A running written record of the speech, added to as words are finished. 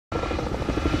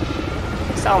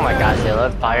Oh my gosh, they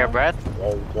love fire breath.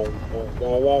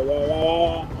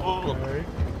 Okay.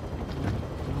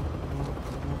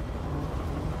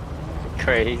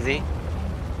 Crazy.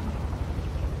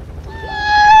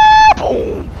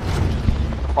 Boom!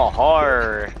 Oh,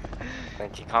 hard.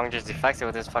 Then King Kong just deflects it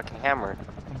with his fucking hammer.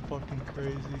 I'm fucking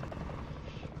crazy.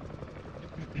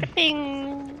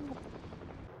 Bing!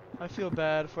 I feel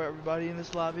bad for everybody in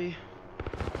this lobby.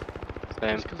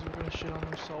 Same. Just because we're gonna shit on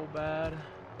them so bad.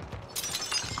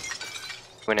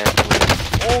 Win it.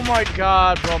 Oh my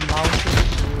god, bro, mountain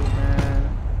too, man.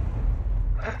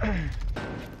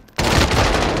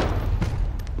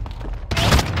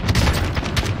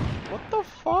 What the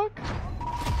fuck?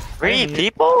 3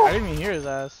 people? I didn't even hear his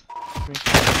ass.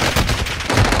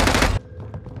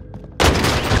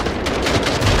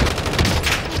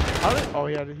 How did? Oh,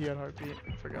 he had heartbeat.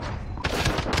 I forgot.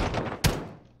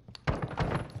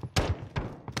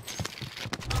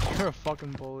 You're a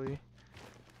fucking bully.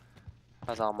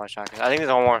 That's all my shotguns. I think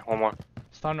there's one more.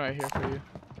 Stun right here for you.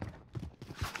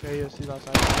 Yeah, yes, he's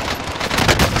outside.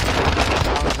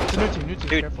 It's a new team,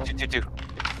 Dude, careful. two.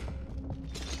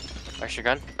 Extra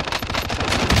gun?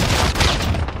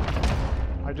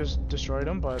 I just destroyed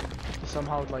him, but he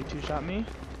somehow like two-shot me.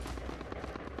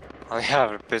 I only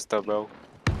have a pistol, bro.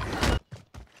 I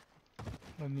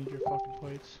need your fucking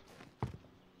plates.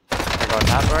 I go on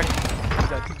top already?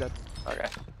 He's dead. Okay.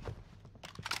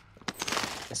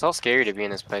 It's so scary to be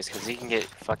in this place because he can get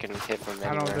fucking hit from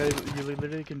I know, anywhere. you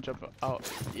literally can jump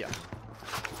out. Yeah.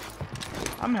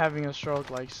 I'm having a stroke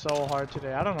like so hard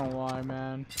today. I don't know why,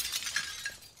 man.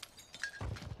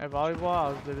 At volleyball, I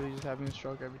was literally just having a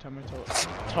stroke every time I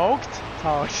Talked?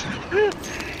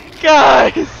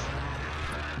 Guys!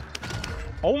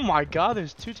 Oh my god,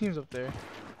 there's 2 teams up there.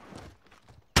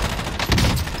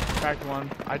 Cracked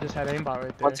one. I just had aimbot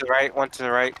right there. One to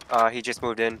the right. He just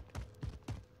moved in.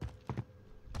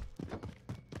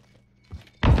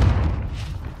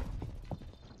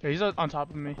 Yeah, he's on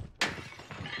top of me.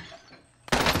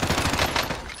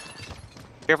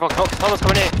 Careful, someone's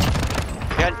coming in.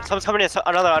 Yeah, someone's coming in.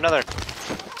 Another.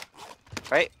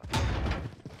 Right?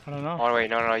 I don't know. Oh wait,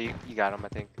 no, you got him, I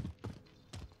think.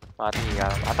 Oh, I think you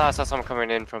got him. I thought I saw someone coming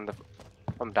in from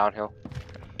downhill.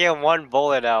 Get 1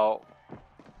 bullet out.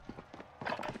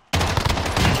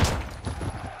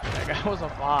 That guy was a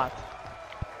bot.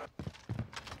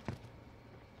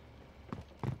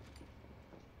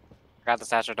 Got the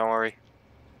satchel, don't worry.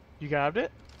 You grabbed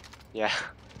it? Yeah.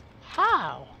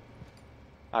 How?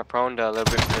 I proned a little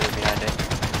bit further behind it.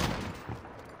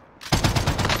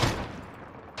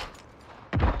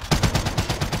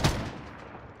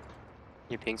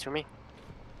 You pings for me?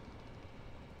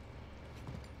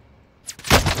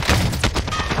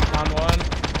 Down one.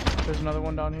 There's another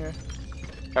one down here.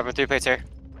 Grabbing 3 plates here.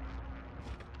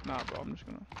 Nah, bro, I'm just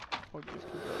gonna fuck these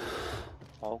kids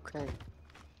up. Okay.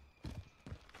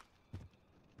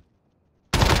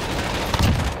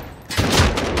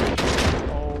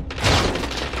 Oh.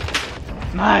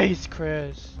 Nice,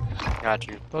 Chris. Got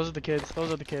you. Those are the kids. You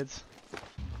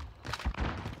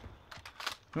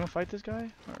wanna fight this guy?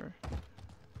 Or?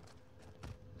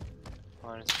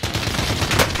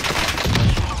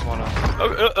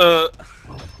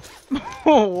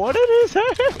 What did he say?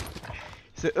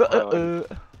 He said,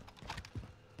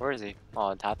 Where is he? Oh,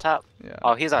 on top? Yeah.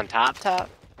 Oh, he's on top? Yep.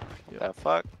 The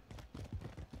fuck?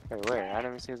 Wait, where? I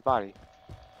didn't even see his body.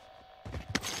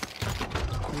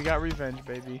 We got revenge,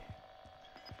 baby.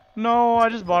 No, I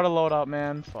just bought a loadout,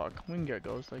 man. Fuck. We can get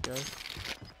ghost, I guess.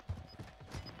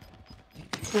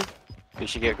 You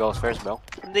should get ghost first, bro.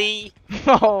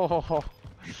 Oh,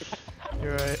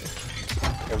 you're right.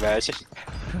 Imagine.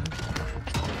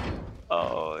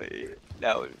 Oh, yeah.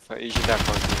 That would be funny. You should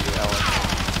definitely do that one.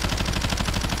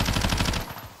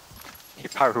 He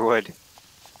probably would.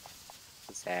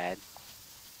 Sad.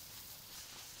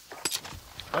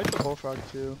 I like the bullfrog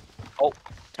too. Oh,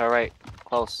 to our right.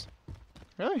 Close.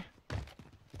 Really?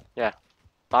 Yeah.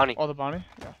 Bonnie. Oh, the Bonnie?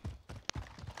 Yeah.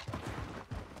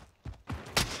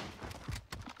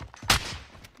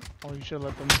 Oh, you should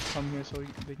let them come here so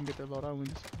they can get their loadout and we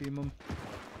just beam them.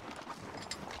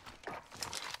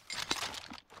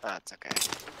 That's okay.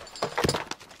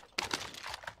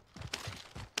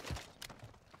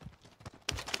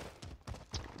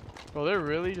 Bro, they're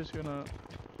really just gonna...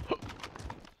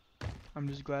 I'm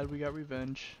just glad we got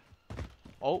revenge.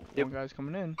 Oh, Yep. one guy's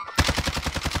coming in.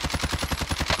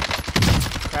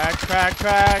 Crack.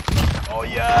 Oh,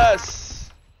 yes!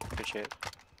 Good shit.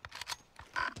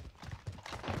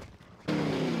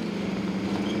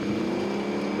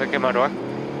 Look at my door.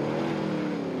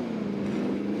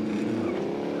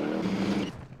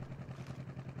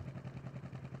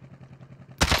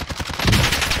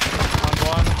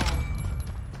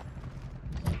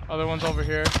 Other one's over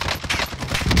here. Dead.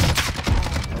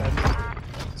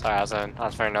 Sorry, I was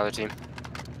for another team.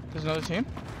 There's another team?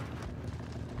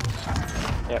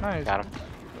 Yep, Nice. got him.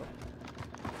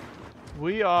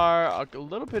 We are a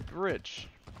little bit rich.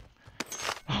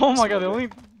 Oh my god, the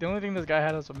only thing this guy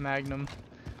had was a Magnum.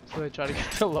 So they try to get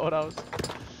the loadouts.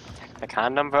 A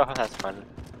condom, bro? That's funny.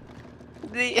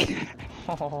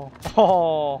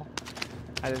 Oh.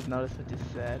 I just noticed what you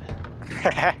said.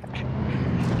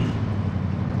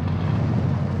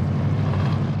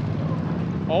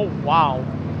 Oh wow.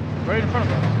 Right in front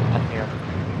of us. Up here.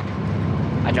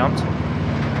 I jumped.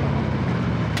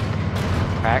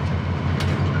 Cracked.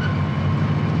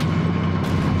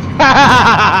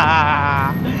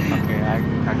 Okay, I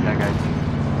cracked that guy.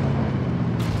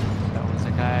 That was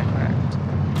the guy I cracked.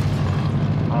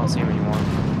 I don't see him anymore.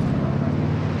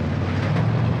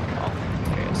 Oh,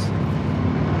 there he is.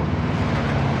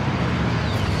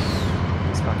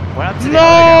 He's fucking. What happened to the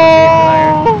other guy?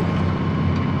 Was he a player?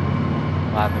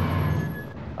 What happened?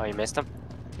 Oh, you missed him?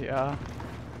 Yeah.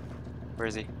 Where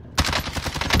is he? In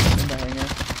the hangar.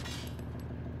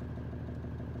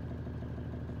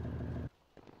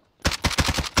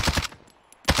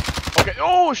 Okay.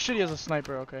 Oh shit, he has a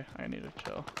sniper. Okay, I need to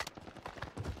chill.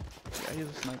 Yeah, he's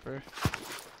a sniper.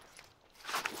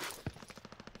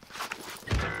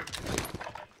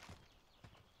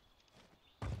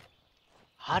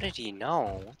 How did he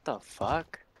know? What the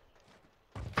fuck?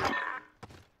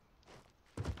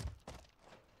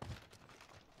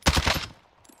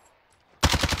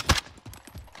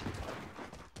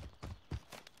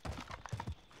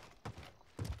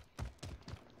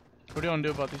 What do you want to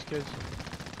do about these kids?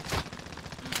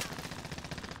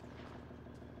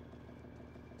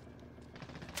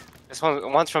 This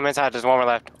one's from inside, there's one more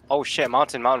left. Oh shit,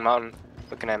 mountain.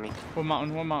 Looking at me. What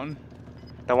mountain? What mountain?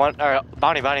 The one,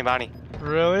 bounty.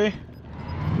 Really?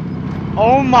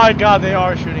 Oh my god, they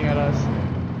are shooting at us.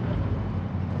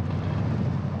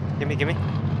 Give me.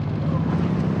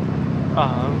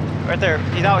 Right there.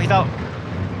 He's out.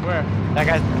 Where? That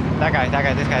guy,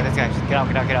 this guy. Just get out.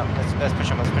 Let's push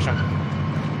him.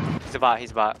 He's a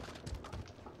bot.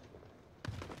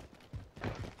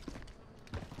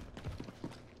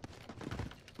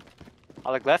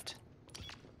 I'll look left.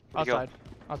 Where'd he go?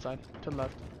 Outside. To the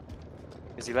left.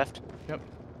 Is he left? Yep.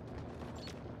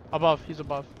 Above. He's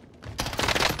above.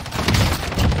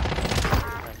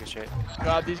 Alright, good shit.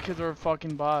 God, these kids are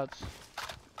fucking bots.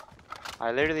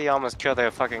 I literally almost killed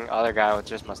the fucking other guy with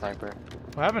just my sniper.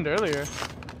 What happened earlier?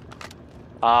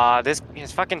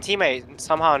 His fucking teammate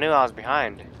somehow knew I was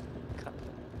behind.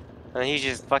 And he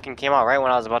just fucking came out right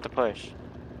when I was about to push.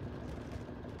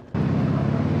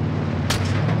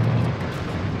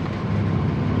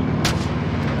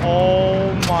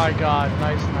 Oh my god,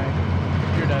 nice knife.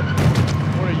 You're dead.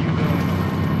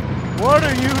 What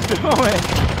are you doing?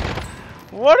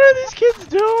 What are these kids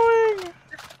doing?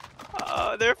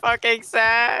 Oh, they're fucking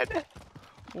sad.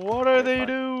 What are they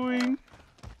doing?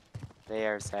 They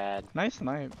are sad. Nice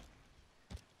knife.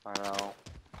 I know.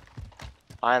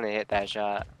 Finally hit that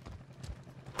shot.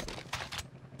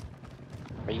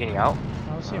 Are you getting out?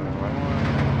 I don't see him anymore.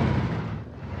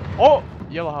 Oh!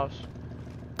 Yellow house.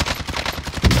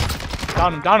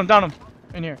 Down him.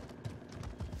 In here.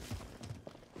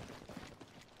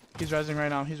 He's rezzing right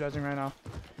now.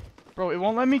 Bro, it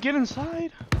won't let me get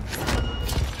inside.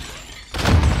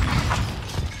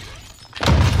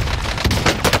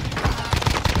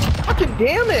 Fucking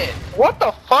damn it! What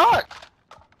the fuck?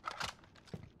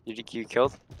 You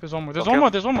killed? There's one more.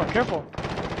 Careful.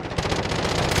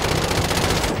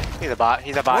 He's a bot.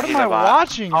 What am I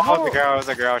watching? Oh, How? it was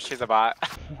a girl. She's a bot.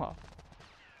 Wow.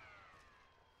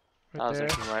 That was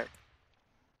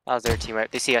their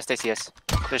teammate. They see us.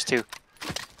 There's two.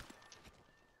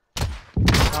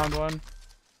 Down one.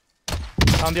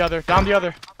 Down the other.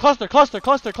 Cluster.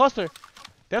 They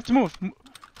have to move.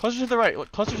 Closer to the right.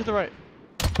 Look, closer to the right.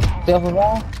 They have a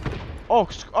wall? Oh,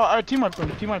 team wipe them.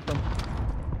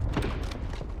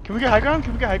 Can we get high ground?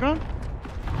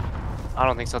 I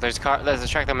don't think so. There's a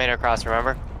truck that made it across,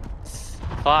 remember?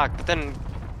 Fuck, but then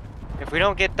if we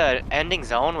don't get the ending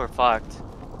zone, we're fucked.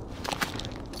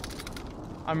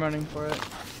 I'm running for it.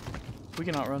 We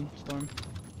can outrun Storm.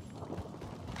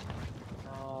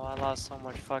 Oh, I lost so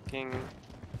much fucking...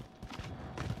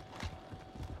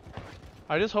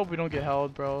 I just hope we don't get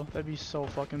held, bro. That'd be so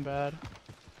fucking bad.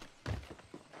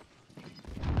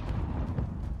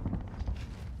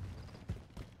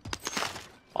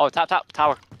 Oh, top,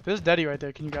 tower. There's Daddy right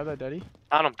there. Can you grab that Daddy?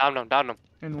 Down him.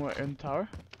 In what? In tower?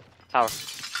 Tower.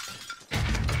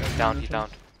 Okay, He's down.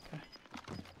 Okay.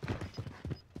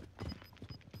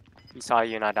 He saw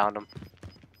you and I downed him.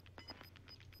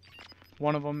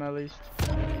 One of them at least.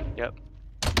 Yep.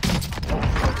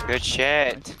 Good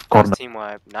shit. Corner. Nice team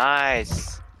wipe.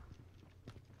 Nice.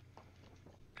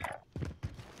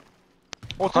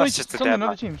 Oh, it's Oh, only, it's just a it's only dead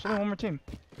another bot. team. It's only one more team.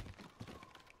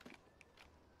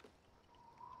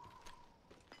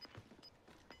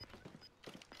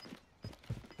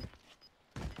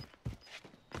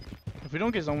 If we don't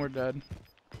get zone, we're dead.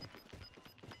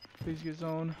 Please get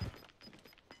zone.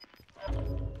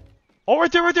 Oh,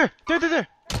 right there, right there! There!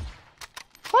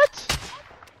 What?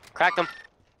 Cracked him.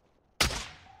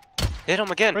 Hit him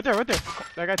again. Right there.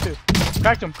 That guy too.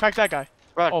 Cracked him. Cracked that guy.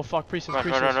 Run. Oh fuck, Priestess. Run.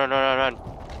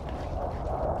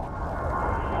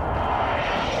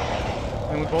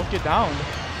 And we both get down.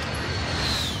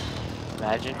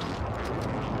 Imagine.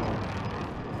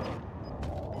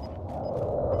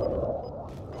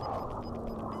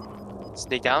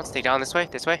 Sneak down this way,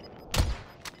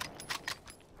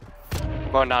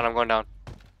 I'm going down.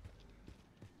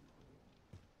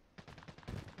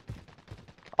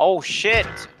 Oh shit!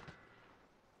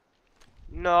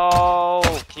 No!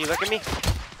 Can you look at me?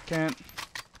 Can't.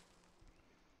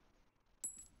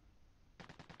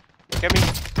 Look at me.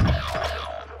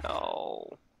 No.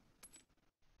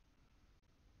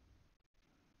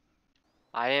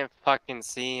 I didn't fucking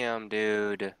see him,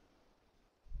 dude.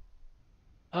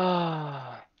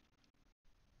 Ah.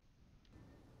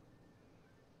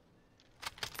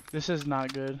 This is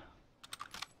not good.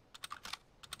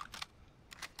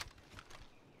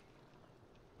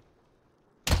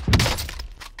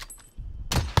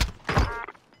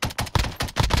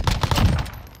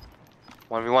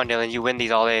 One v one, Dylan. You win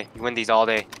these all day.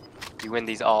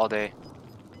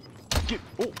 Get,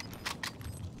 oh.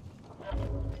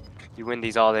 You win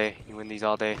these all day.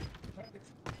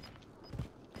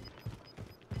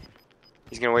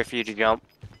 He's gonna wait for you to jump.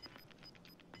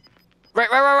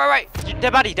 Right.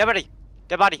 Dead body.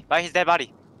 By his dead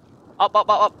body. Up.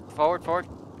 Forward.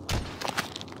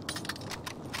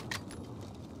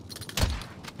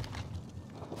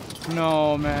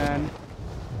 No, man.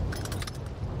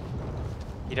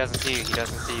 He doesn't see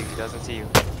you.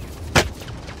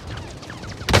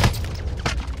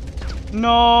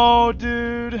 No,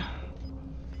 dude.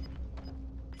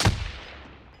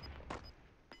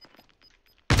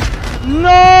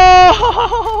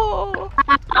 No!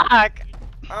 Fuck.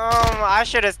 I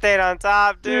should have stayed on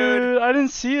top, dude. Dude, I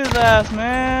didn't see his ass,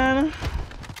 man.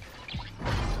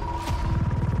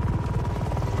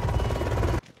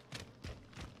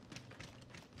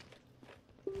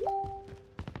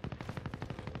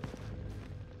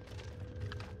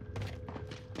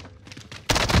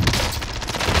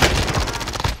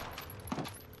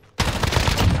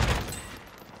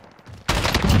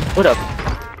 What up?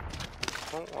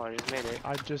 Oh, I just made it.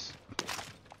 I just...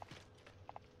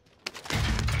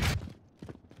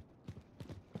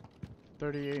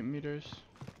 $38 meters.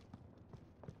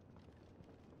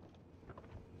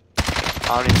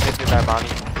 Bounty's hit through that bounty.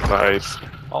 Nice.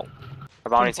 Oh. Our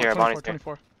bounty's here,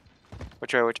 24.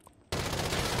 Which way?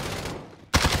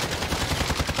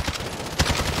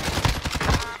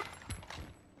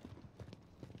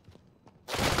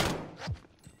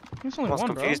 It's only Most one,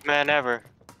 confused man ever.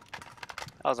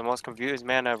 That was the most confused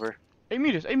man ever. 8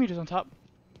 meters on top.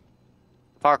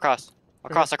 Far across.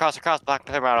 Across. Black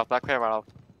clear model.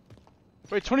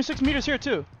 Wait, 26 meters here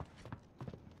too.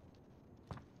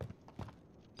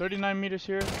 39 meters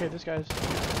here. Okay, this guy's...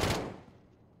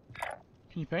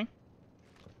 Can you ping?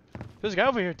 There's a guy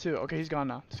over here too. Okay, he's gone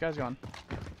now. This guy's gone.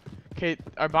 Okay,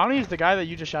 our bounty is the guy that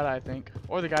you just shot at, I think.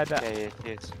 Or the guy that... Yeah, he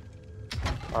is.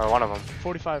 Or one of them.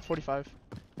 45.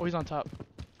 Oh, he's on top.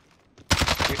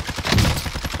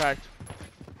 Cracked.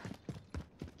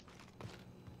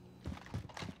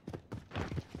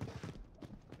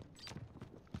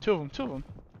 Two of them.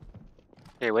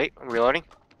 Okay, wait. I'm reloading.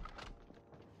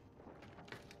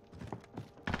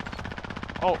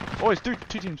 Oh, it's two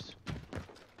teams.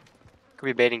 Could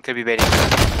be baiting.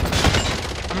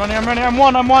 I'm running. I'm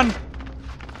one.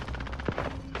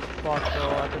 Fuck, bro.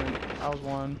 I was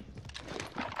one.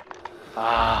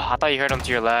 Ah, I thought you heard him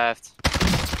to your left.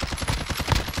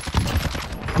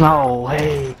 No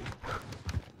way.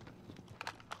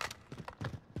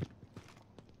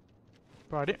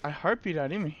 Bro, I heartbeat. I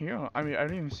didn't even hear him. I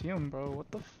didn't even see him, bro. What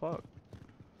the fuck?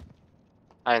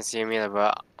 I didn't see him either,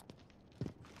 but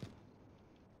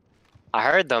I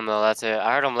heard them though. That's it.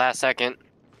 I heard them last second.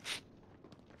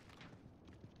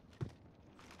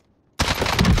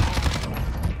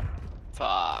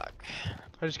 Fuck.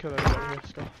 I just killed everybody here.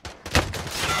 Let's go.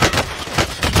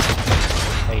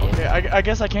 Oh, you did. Okay, I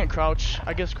guess I can't crouch.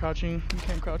 I guess crouching. You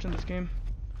can't crouch in this game.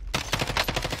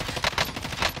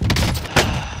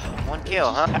 One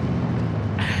kill, huh?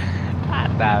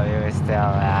 thought we were still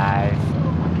alive.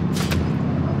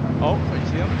 Oh, you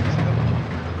see him? You see him?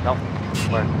 Nope.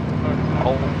 Where?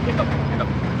 Oh, Get up.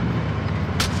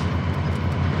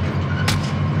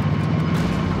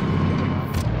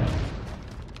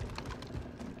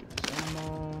 get this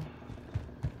ammo.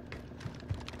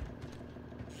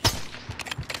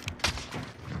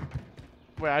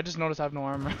 Wait, I just noticed I have no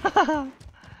armor.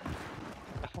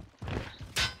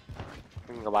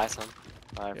 We can go buy some.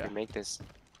 If Yeah. we make this.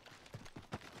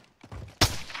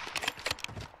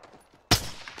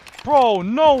 Bro,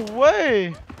 no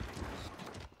way!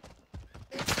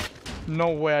 No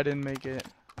way I didn't make it.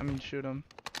 I mean, shoot him.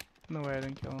 No way I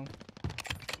didn't kill him.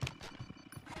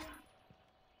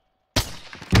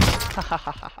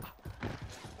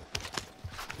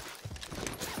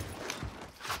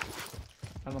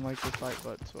 I don't like this fight,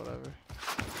 but it's whatever.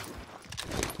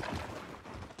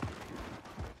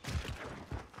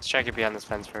 Let's check it behind this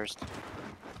fence first.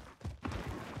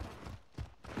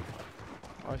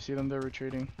 Oh, I see them. They're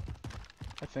retreating.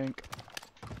 I think.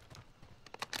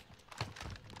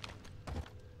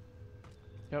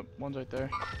 Yep, one's right there.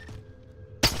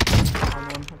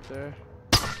 One up there.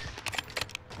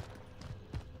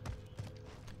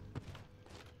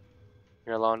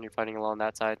 You're alone. You're fighting alone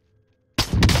that side.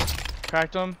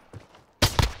 Cracked him.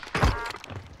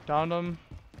 Downed him.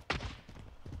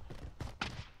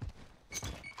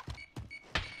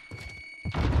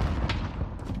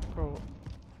 Bro.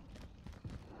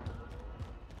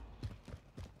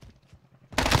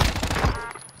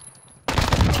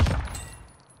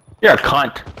 You're a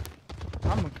cunt.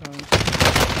 I'm a cunt.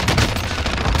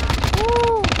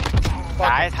 Woo!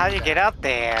 Guys, how'd you get up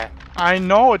there? I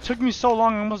know, it took me so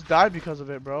long, I almost died because of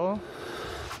it, bro.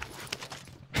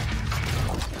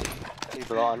 You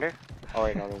below under? Oh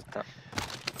wait, no, there's not.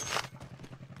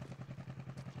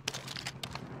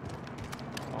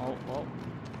 Oh, well.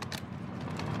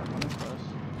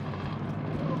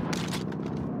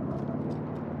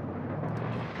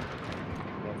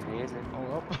 Yes, he isn't. Oh,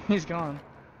 well, he's gone.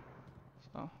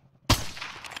 So.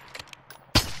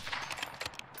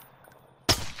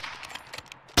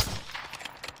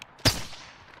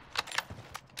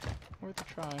 Worth a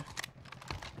try.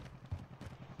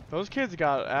 Those kids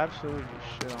got absolutely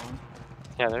shit on.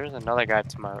 Yeah, there's another guy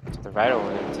to the right over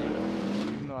there too.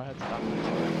 Even though I had stopped him.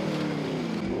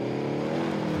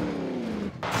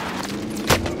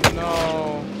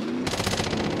 No.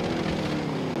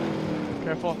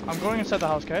 Careful. I'm going inside the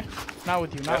house, okay? Not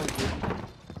with you, not with you.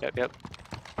 Yep.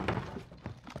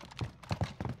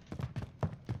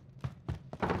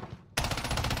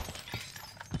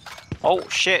 Oh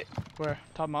shit! Where?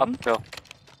 Top mountain? Up, go.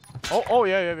 Oh,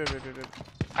 yeah.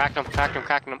 Cracked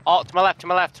him. Oh, to my left.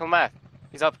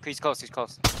 He's up, he's close. 15,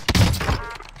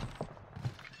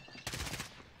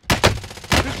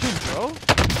 bro.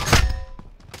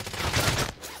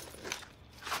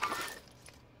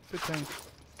 Good thing.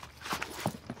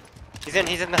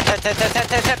 He's in the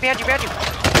set, behind you.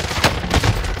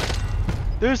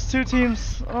 There's 2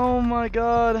 teams. Oh my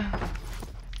god.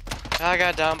 I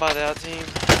got down by that team.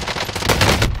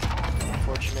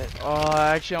 Unfortunate. Oh,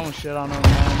 I actually almost shit on him,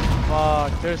 man.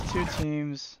 Fuck, there's 2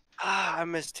 teams. I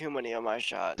missed too many of my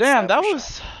shots. Damn, that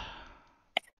was...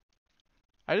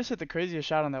 I just hit the craziest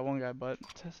shot on that one guy, but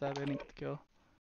it's sad they didn't get the kill.